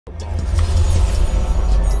Big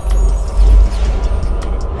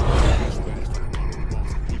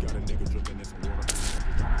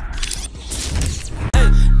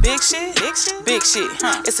shit, big shit, big shit.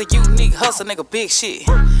 It's a unique hustle, nigga. Big shit,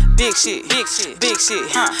 big shit, big shit, big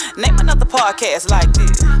shit. Name another podcast like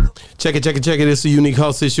this. Check it. It's a unique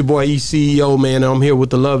hustle. It's your boy ECEO, man. I'm here with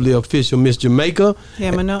the lovely official Miss Jamaica,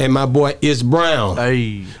 and my boy It's Brown.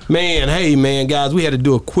 Hey, man. Hey, man, guys, we had to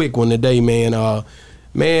do a quick one today, man.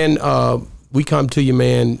 We come to you,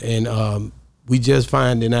 man, and we just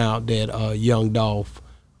finding out that young Dolph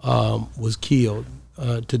was killed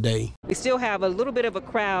today. We still have a little bit of a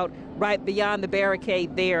crowd right beyond the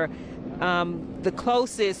barricade there, the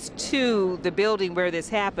closest to the building where this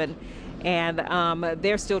happened, and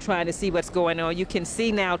they're still trying to see what's going on. You can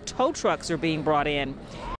see now tow trucks are being brought in.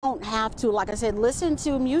 Don't have to, like I said, listen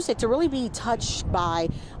to music to really be touched by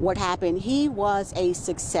what happened. He was a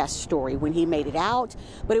success story when he made it out,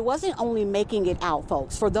 but it wasn't only making it out,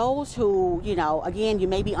 folks. For those who, you know, again, you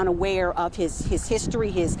may be unaware of his history,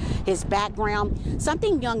 his background,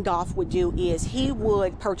 something young Dolph would do is he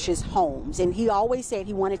would purchase homes, and he always said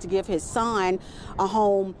he wanted to give his son a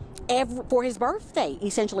home for his birthday,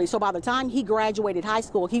 essentially. So by the time he graduated high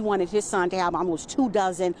school, he wanted his son to have almost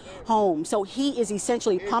 24 homes. So he is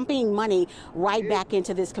essentially pumping money right back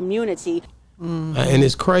into this community. And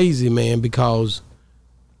it's crazy, man, because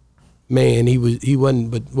man,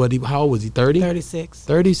 how old was he? 30? 36.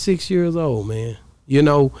 36 years old, man. You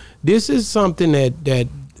know, this is something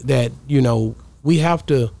that you know, we have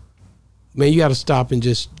to, man, you got to stop and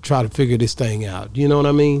just try to figure this thing out. You know what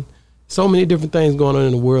I mean? So many different things going on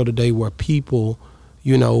in the world today where people,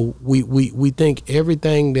 you know, we think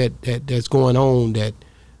everything that's going on that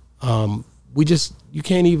you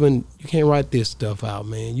can't write this stuff out,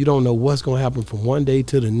 man. You don't know what's gonna happen from one day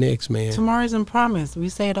to the next, man. Tomorrow isn't promised. We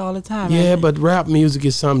say it all the time. Yeah, but rap music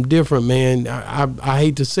is something different, man. I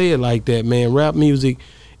hate to say it like that, man. Rap music,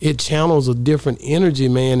 it channels a different energy,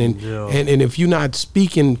 man, and if you're not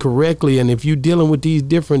speaking correctly, and if you're dealing with these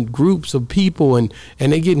different groups of people, and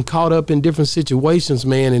they getting caught up in different situations,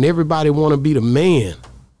 man, and everybody want to be the man,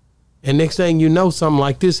 and next thing you know, something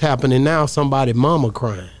like this happened, and now somebody mama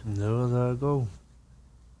crying. That's how it go.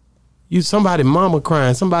 Somebody mama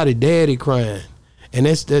crying, somebody daddy crying, and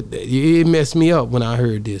it messed me up when I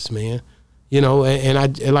heard this, man. You know,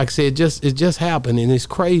 and like I said, it just happened, and it's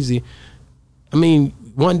crazy. I mean,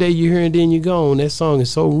 one day you hear and then you gone. That song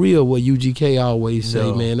is so real. What UGK always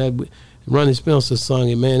say, man. That Ronnie Spencer sung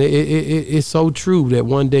it, man. It's so true that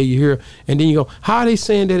one day you hear and then you go, how are they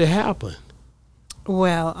saying that it happened?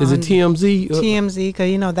 Well, is it TMZ? TMZ, because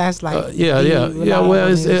you know that's like yeah. Well,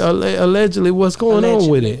 it's allegedly what's going on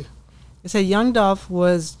with it. It said young Dolph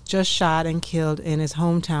was just shot and killed in his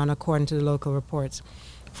hometown, according to the local reports.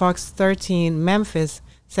 Fox 13 Memphis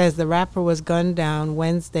says the rapper was gunned down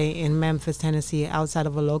Wednesday in Memphis, Tennessee, outside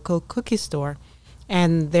of a local cookie store.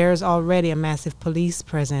 And there's already a massive police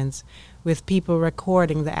presence with people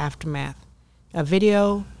recording the aftermath. A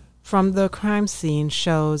video from the crime scene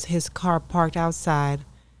shows his car parked outside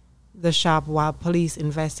the shop while police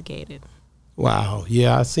investigated. Wow.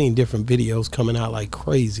 Yeah, I've seen different videos coming out like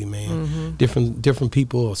crazy, man. Different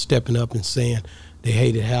people are stepping up and saying they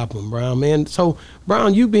hate it happen, Brown, man. So,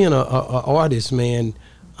 Brown, you being a artist, man,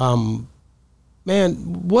 man,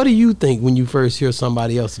 what do you think when you first hear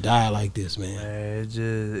somebody else die like this, man?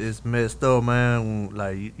 It's messed up, man.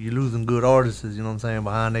 Like, you losing good artists, you know what I'm saying,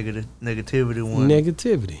 behind negativity.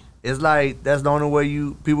 Negativity. It's like, that's the only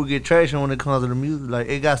way people get traction when it comes to the music. Like,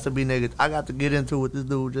 it got to be negative. I got to get into it with this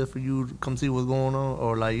dude just for you to come see what's going on.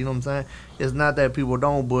 Or, like, you know what I'm saying? It's not that people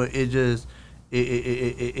don't, but it just,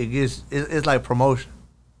 it's like promotion.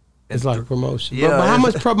 It's like promotion. Yeah, but how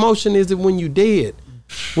much promotion is it when you dead?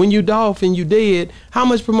 When you Dolph and you dead, how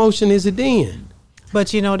much promotion is it then?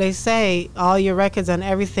 But you know, they say all your records and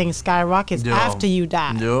everything skyrockets after you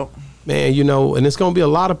die. Yep. Man, you know, and it's gonna be a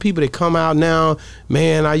lot of people that come out now.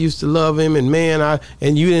 Man, I used to love him, and man,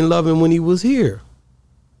 and you didn't love him when he was here.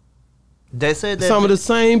 They said that some of the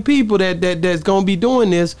same people that's gonna be doing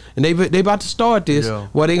this, and they about to start this.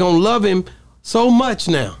 Well, they gonna love him so much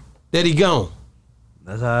now that he gone.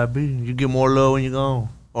 That's how it be. You get more love when you're gone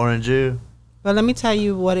or in jail. But let me tell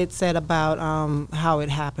you what it said about how it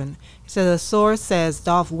happened. It says a source says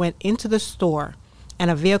Dolph went into the store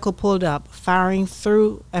and a vehicle pulled up, firing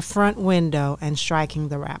through a front window and striking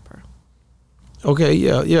the rapper. Okay,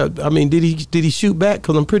 yeah. I mean, did he shoot back?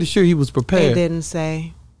 Because I'm pretty sure he was prepared. They didn't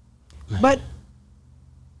say. But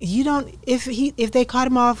you don't. If they caught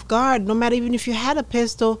him off guard, no matter even if you had a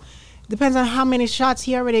pistol, depends on how many shots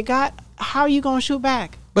he already got. How are you gonna shoot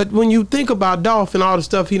back? But when you think about Dolph and all the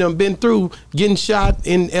stuff he done been through, getting shot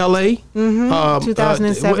in L.A.,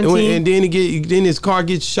 2017, and then his car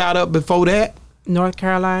gets shot up before that, North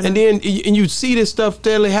Carolina, and you see this stuff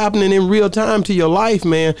steadily happening in real time to your life,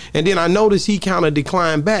 man. And then I noticed he kind of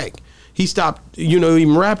declined back. He stopped,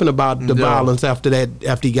 even rapping about the violence after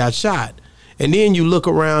he got shot. And then you look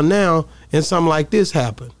around now, and something like this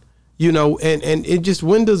happened, and it just,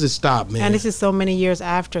 when does it stop, man? And this is so many years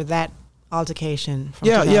after that altercation from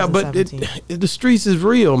but the streets is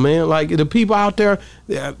real, man. Like, the people out there,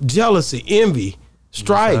 jealousy, envy,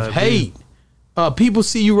 strife, hate. People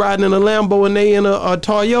see you riding in a Lambo and they in a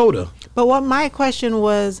Toyota. But what my question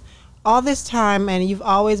was, all this time, and you've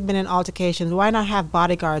always been in altercations, why not have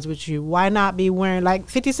bodyguards with you? Why not be wearing, like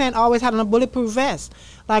 50 Cent always had on a bulletproof vest?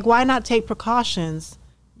 Like, why not take precautions?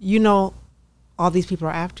 All these people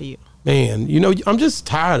are after you. Man, I'm just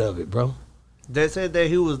tired of it, bro. They said that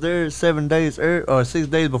he was there 7 days or 6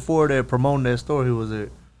 days before they promoting that store. He was there,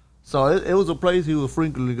 so it was a place he was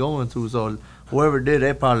frequently going to. So whoever did,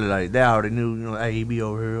 they probably like they already knew, hey, he be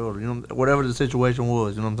over here, or whatever the situation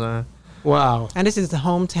was. You know what I'm saying? Wow. And this is the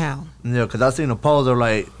hometown. Yeah, because I seen a poster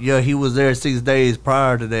like, he was there 6 days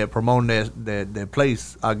prior to that promoting that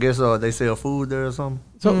place. I guess they sell food there or something.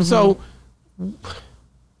 So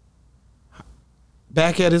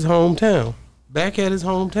back at his hometown.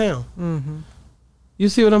 You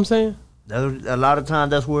see what I'm saying? A lot of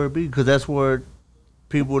times that's where it be, because that's where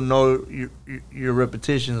people know your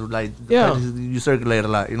repetitions. Like, you circulate a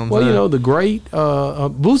lot. You know what I'm saying? The great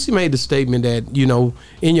Boosie made the statement that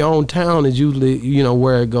in your own town is usually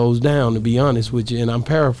where it goes down. To be honest with you, and I'm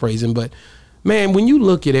paraphrasing, but man, when you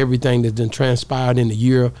look at everything that's been transpired in the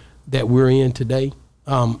year that we're in today,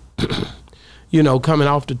 coming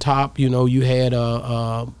off the top, you had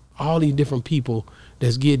all these different people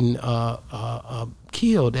that's getting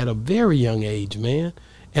killed at a very young age, man.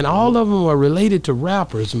 And all of them are related to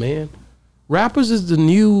rappers, man. Rappers is the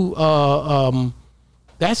new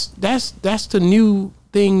that's the new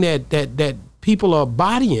thing that people are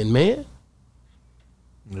bodying, man.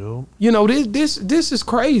 Yep. This is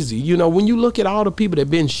crazy. When you look at all the people that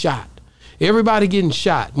been shot, everybody getting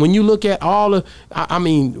shot. When you look at all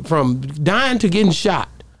from dying to getting shot,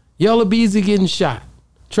 Yellow Beezy getting shot,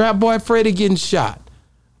 Trap Boy Freddy getting shot,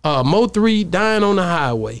 Mo 3 dying on the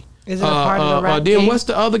highway. Is it a part of the rap then game? what's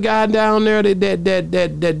the other guy down there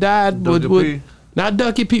that died? Not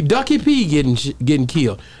Ducky P. Ducky P getting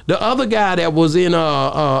killed. The other guy that was in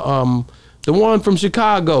the one from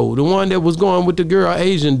Chicago, the one that was going with the girl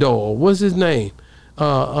Asian doll. What's his name?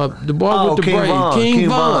 The boy with the braids, King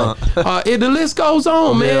Von. The list goes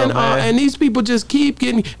on, man. Yeah, man. And these people just keep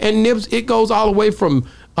getting, and it goes all the way from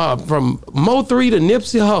Mo 3 to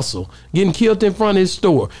Nipsey Hussle getting killed in front of his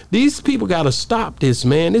store. These people got to stop this,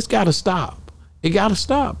 man. It's got to stop. It got to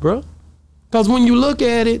stop, bro. Because when you look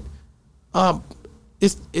at it,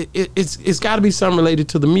 it's got to be something related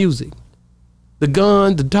to the music, the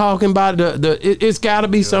gun, the talking about it's got to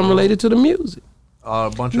be something related to the music. A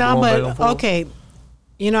bunch of okay.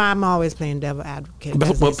 I'm always playing devil advocate.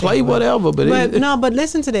 But play whatever. But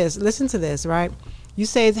listen to this. Listen to this, right? You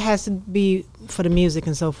say it has to be for the music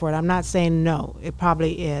and so forth. I'm not saying no. It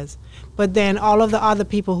probably is. But then all of the other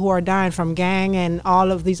people who are dying from gang and all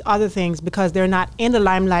of these other things, because they're not in the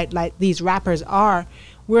limelight like these rappers are,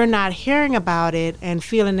 we're not hearing about it and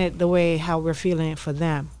feeling it the way how we're feeling it for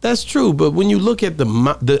them. That's true. But when you look at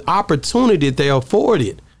the opportunity that they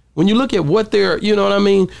afforded, when you look at what they're,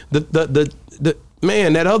 the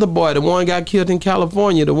man, that other boy, the one got killed in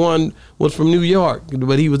California, the one was from New York,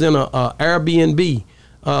 but he was in a Airbnb.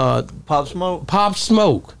 Pop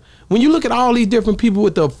Smoke. When you look at all these different people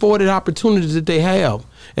with the afforded opportunities that they have,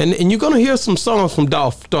 and you're going to hear some songs from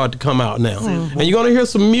Dolph start to come out now. Mm-hmm. And you're going to hear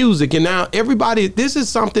some music. And now everybody, this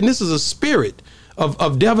is a spirit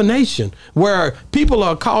of divination where people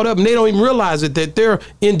are caught up and they don't even realize it, that they're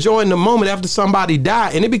enjoying the moment after somebody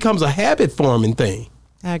died, and it becomes a habit forming thing.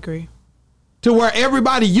 I agree. To where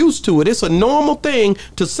everybody used to it. It's a normal thing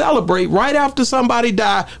to celebrate right after somebody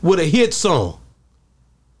died with a hit song.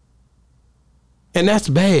 And that's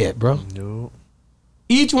bad, bro. No.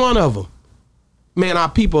 Each one of them. Man, our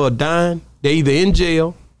people are dying. They're either in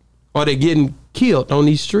jail or they're getting killed on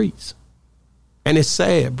these streets. And it's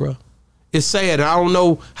sad, bro. It's sad. I don't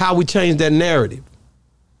know how we change that narrative.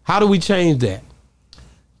 How do we change that?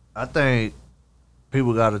 I think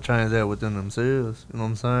people got to change that within themselves. You know what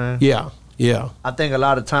I'm saying? Yeah. I think a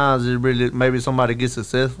lot of times it's really maybe somebody gets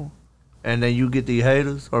successful and then you get these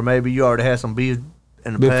haters, or maybe you already had some beef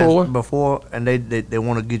in the past before, and they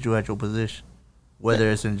want to get you at your position, whether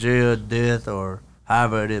it's in jail, death, or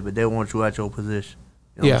however it is, but they want you at your position.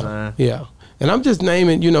 You know what I'm saying? Yeah. And I'm just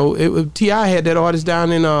naming, you know, T.I. had that artist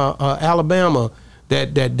down in Alabama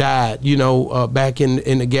that died, you know, back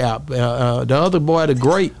in the Gap. The other boy, the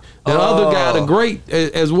great, other guy, the great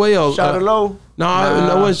as well. Shot Low? No,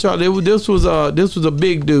 it wasn't Shot. This was a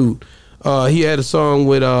big dude. He had a song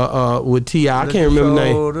with T.I. I can't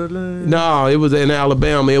remember the name. No, it was in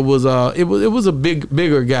Alabama. It was a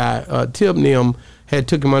bigger guy. Tip Nim had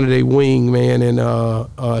took him under their wing, man, and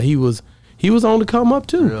he was on the come up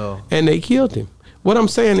too. Yeah. And they killed him. What I'm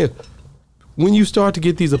saying is, when you start to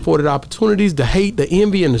get these afforded opportunities, the hate, the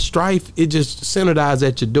envy, and the strife, it just centralizes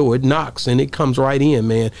at your door. It knocks and it comes right in,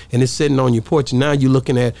 man. And it's sitting on your porch. And now you're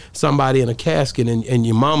looking at somebody in a casket and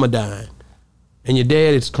your mama dying, and your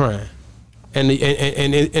dad is crying. And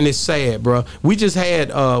it's sad, bro. We just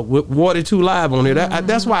had Water 2 Live on here.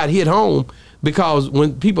 That's why it hit home, because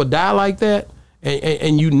when people die like that,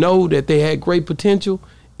 and you know that they had great potential,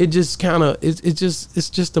 it just kind of it's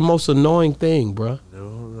just the most annoying thing, bro.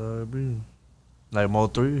 Like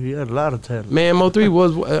Mo3, he had a lot of talent. Man, Mo3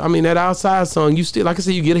 was, I mean, that Outside song, you still, like I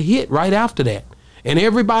said, you get a hit right after that, and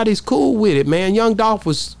everybody's cool with it, man. Young Dolph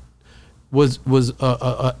was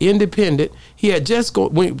independent. He had just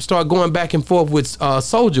started going back and forth with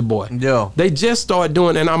Soulja Boy. Yeah, they just started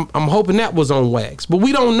doing, and I'm hoping that was on wax, but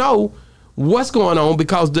we don't know what's going on,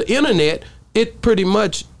 because the internet, it pretty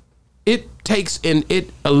much, it takes and it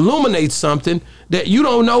illuminates something that you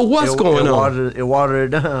don't know what's going on. It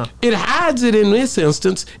watered it down. It hides it in this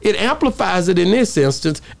instance. It amplifies it in this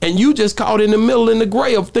instance, and you just caught in the middle in the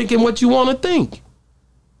gray of thinking what you want to think.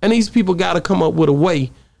 And these people got to come up with a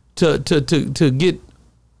way to get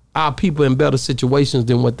our people in better situations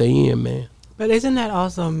than what they in, man. But isn't that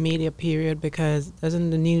also a media period? Because doesn't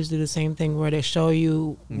the news do the same thing, where they show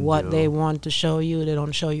you what they want to show you? They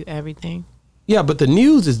don't show you everything. Yeah, but the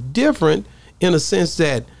news is different in a sense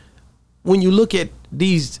that when you look at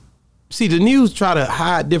these, see, the news try to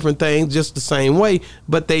hide different things just the same way,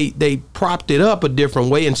 but they propped it up a different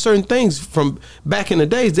way. And certain things from back in the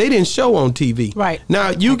days, they didn't show on TV. Right.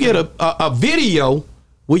 Now, you get a video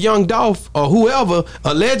with Young Dolph or whoever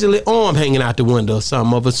allegedly arm hanging out the window or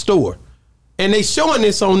something of a store, and they showing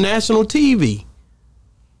this on national TV.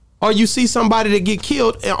 Or you see somebody that get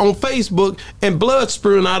killed on Facebook and blood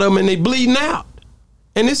spurting out of them and they bleeding out.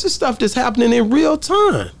 And this is stuff that's happening in real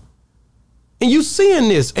time. And you seeing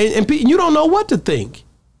this and you don't know what to think.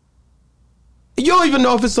 You don't even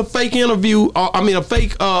know if it's a fake interview, or a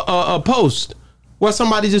fake post where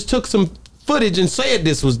somebody just took some footage and said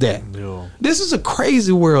this was that. Yeah. This is a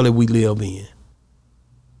crazy world that we live in.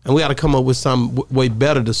 And we got to come up with some way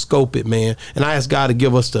better to scope it, man. And I ask God to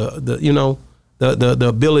give us the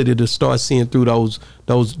ability to start seeing through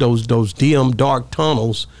those dim, dark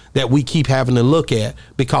tunnels that we keep having to look at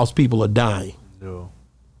because people are dying. Yeah.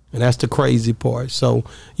 And that's the crazy part. So,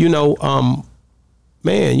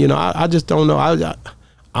 man, I just don't know. I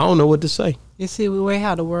don't know what to say. You see, the way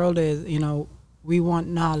how the world is, we want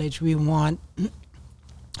knowledge, we want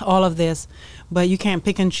all of this, but you can't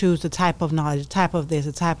pick and choose the type of knowledge, the type of this,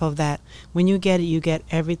 the type of that. When you get it, you get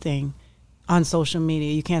everything on social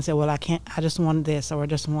media. You can't say, well, I just want this or I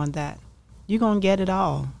just want that. You're going to get it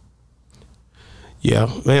all.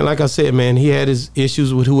 Yeah, man, like I said, man, he had his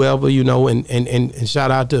issues with whoever, and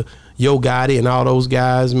shout out to Yo Gotti and all those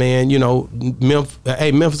guys, man.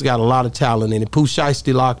 Memphis got a lot of talent in it. Pooh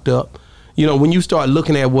Shiesty locked up. When you start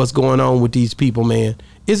looking at what's going on with these people, man,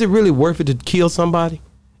 is it really worth it to kill somebody?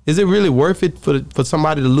 Is it really worth it for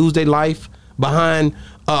somebody to lose their life behind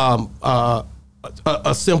a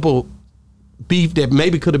simple beef that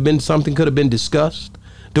maybe could have been discussed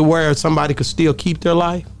to where somebody could still keep their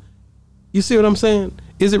life? You see what I'm saying?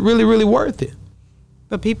 Is it really, really worth it?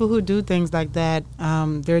 But people who do things like that,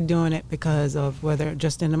 they're doing it because of whether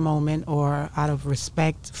just in the moment or out of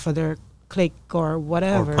respect for their clique or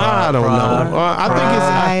whatever. I don't know.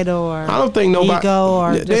 I don't think nobody. Ego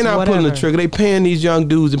or they're not whatever. pulling the trigger. They paying these young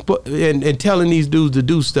dudes and telling these dudes to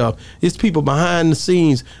do stuff. It's people behind the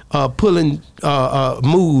scenes pulling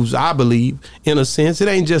moves, I believe, in a sense. It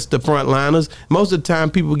ain't just the frontliners. Most of the time,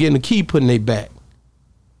 people getting the key put in their back.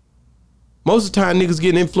 Most of the time, niggas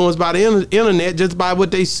getting influenced by the internet just by what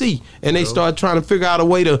they see. And they start trying to figure out a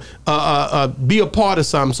way to be a part of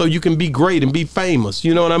something so you can be great and be famous.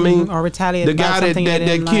 You know what I mean? Or retaliate. The guy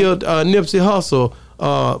that killed Nipsey Hussle,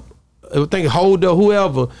 I think Holder,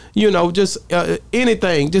 whoever, just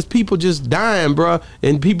anything. Just people just dying, bro.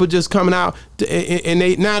 And people just coming out and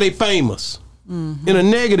they famous in a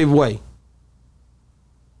negative way.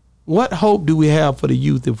 What hope do we have for the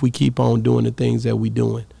youth if we keep on doing the things that we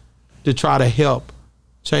doing to try to help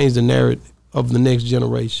change the narrative of the next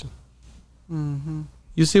generation?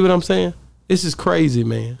 You see what I'm saying? This is crazy,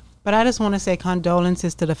 man. But I just want to say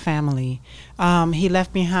condolences to the family. He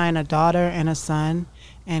left behind a daughter and a son,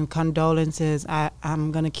 and condolences.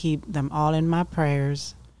 I'm going to keep them all in my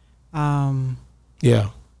prayers. Yeah,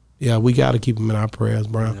 we got to keep them in our prayers,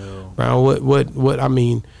 Brown. Yeah. Brown, what? I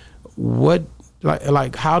mean, what?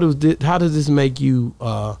 Like, how does this make you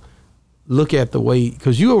look at the way?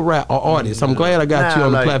 Because you're a rap artist. I'm glad I got you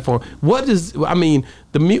on the platform. What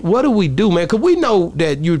do we do, man? Because we know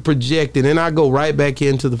that you're projecting, and I go right back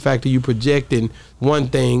into the fact that you're projecting one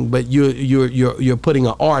thing, but you're putting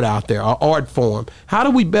an art out there, an art form. How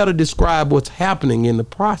do we better describe what's happening in the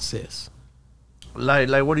process? Like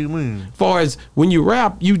what do you mean? As far as when you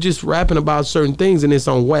rap, you just rapping about certain things and it's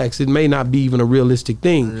on wax. It may not be even a realistic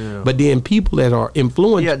thing, but then people that are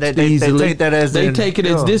influenced they take that as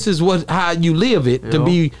this is how you live it to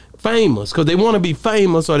be famous, because they want to be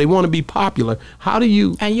famous or they want to be popular. How do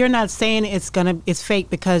you? And you're not saying it's fake,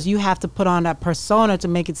 because you have to put on that persona to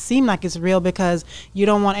make it seem like it's real, because you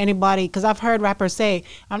don't want anybody. Because I've heard rappers say,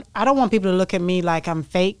 I don't want people to look at me like I'm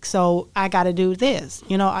fake, so I got to do this.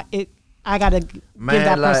 I gotta give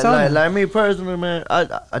that persona. Like me personally, man, I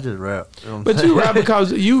just rap. You know but you rap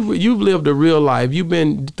because you've lived a real life. You've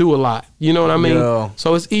been through a lot. You know what I mean? Yeah.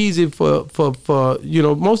 So it's easy for most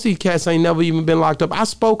of these cats ain't never even been locked up. I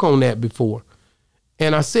spoke on that before.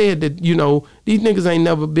 And I said that, these niggas ain't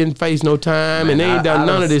never been faced no time, man, and they ain't done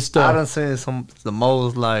none of this stuff. I done seen the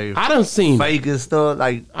most I done seen fake and stuff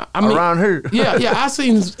around here. Yeah, I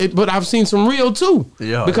seen it, but I've seen some real too.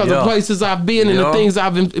 Yeah, because of places I've been and the things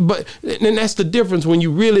I've been. But then that's the difference when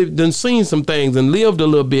you really done seen some things and lived a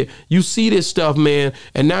little bit. You see this stuff, man,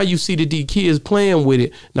 and now you see that these kids playing with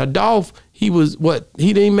it. Now, Dolph. He was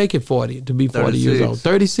he didn't make it 40 to be 40 years old.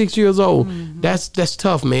 36 years old. Mm-hmm. That's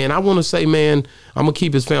tough, man. I want to say, man, I'm going to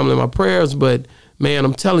keep his family in my prayers, but, man,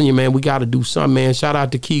 I'm telling you, man, we got to do something, man. Shout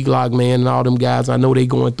out to Key Glock, man, and all them guys. I know they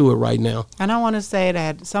going through it right now. And I want to say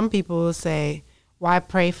that some people will say, why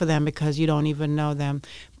pray for them because you don't even know them?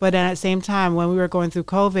 But at the same time, when we were going through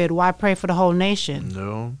COVID, why pray for the whole nation?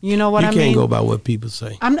 No. You know what I mean? You can't go by what people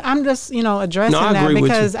say. I'm just, addressing that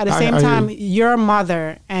because at the same time, you're a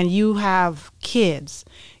mother and you have kids.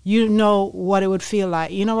 You know what it would feel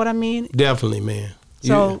like. You know what I mean? Definitely, man.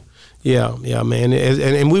 So... Yeah, man,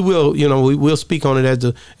 and we will, we'll speak on it as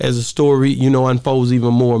the story, unfolds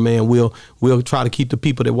even more, man. We'll try to keep the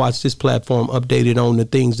people that watch this platform updated on the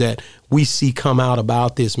things that we see come out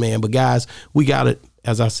about this, man. But guys, we got to,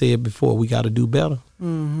 as I said before, we got to do better.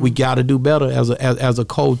 Mm-hmm. We got to do better as a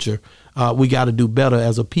culture. We got to do better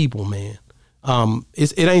as a people, man.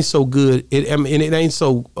 It ain't so good. It ain't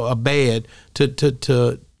so bad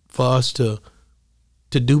for us to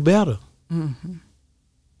do better. Mm-hmm.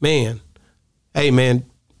 Man, hey, man,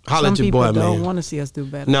 holla at your boy, man. Some people don't want to see us do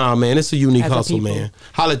better. Nah, man, it's a unique hustle, man.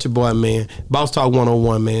 Holla at your boy, man. Boss Talk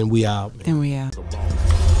 101, man. We out, man. And we out.